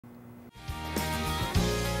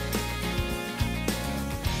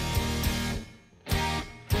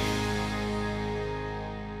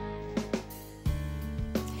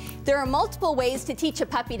There are multiple ways to teach a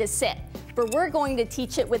puppy to sit, but we're going to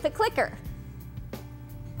teach it with a clicker.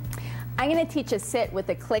 I'm going to teach a sit with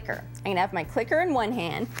a clicker. I'm going to have my clicker in one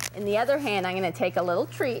hand. In the other hand, I'm going to take a little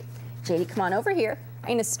treat. JD, come on over here. I'm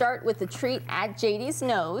going to start with the treat at JD's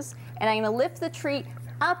nose, and I'm going to lift the treat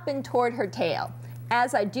up and toward her tail.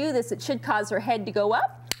 As I do this, it should cause her head to go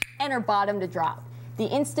up and her bottom to drop. The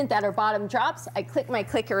instant that her bottom drops, I click my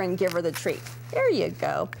clicker and give her the treat. There you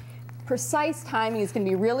go. Precise timing is going to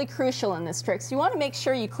be really crucial in this trick, so you want to make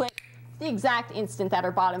sure you click the exact instant that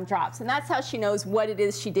her bottom drops, and that's how she knows what it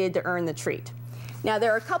is she did to earn the treat. Now,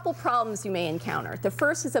 there are a couple problems you may encounter. The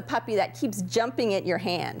first is a puppy that keeps jumping at your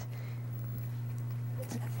hand.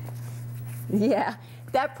 Yeah,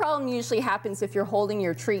 that problem usually happens if you're holding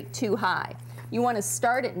your treat too high. You want to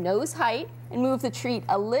start at nose height and move the treat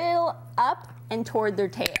a little up and toward their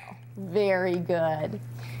tail. Very good.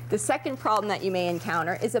 The second problem that you may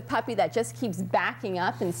encounter is a puppy that just keeps backing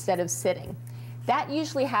up instead of sitting. That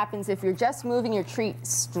usually happens if you're just moving your treat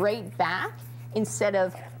straight back instead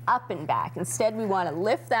of up and back. Instead, we want to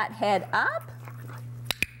lift that head up.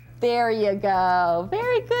 There you go.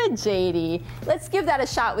 Very good, JD. Let's give that a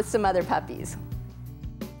shot with some other puppies.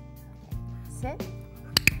 Sit.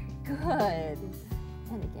 Good.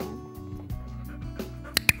 And again.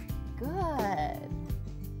 Good.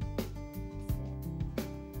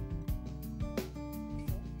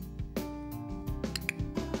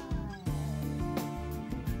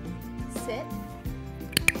 Sit.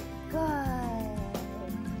 Good.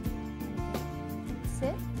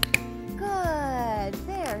 Sit. Good.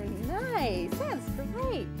 Very nice. That's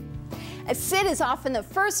great. A sit is often the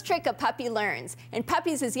first trick a puppy learns, and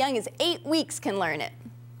puppies as young as 8 weeks can learn it.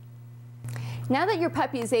 Now that your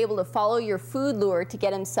puppy is able to follow your food lure to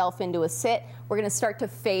get himself into a sit, we're going to start to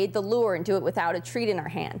fade the lure and do it without a treat in our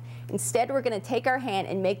hand. Instead, we're going to take our hand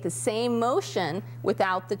and make the same motion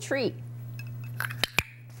without the treat.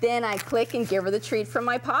 Then I click and give her the treat from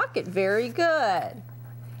my pocket. Very good.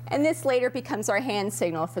 And this later becomes our hand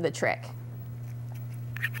signal for the trick.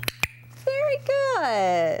 Very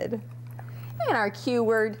good. And our cue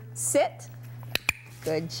word, sit.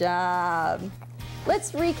 Good job.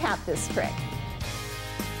 Let's recap this trick.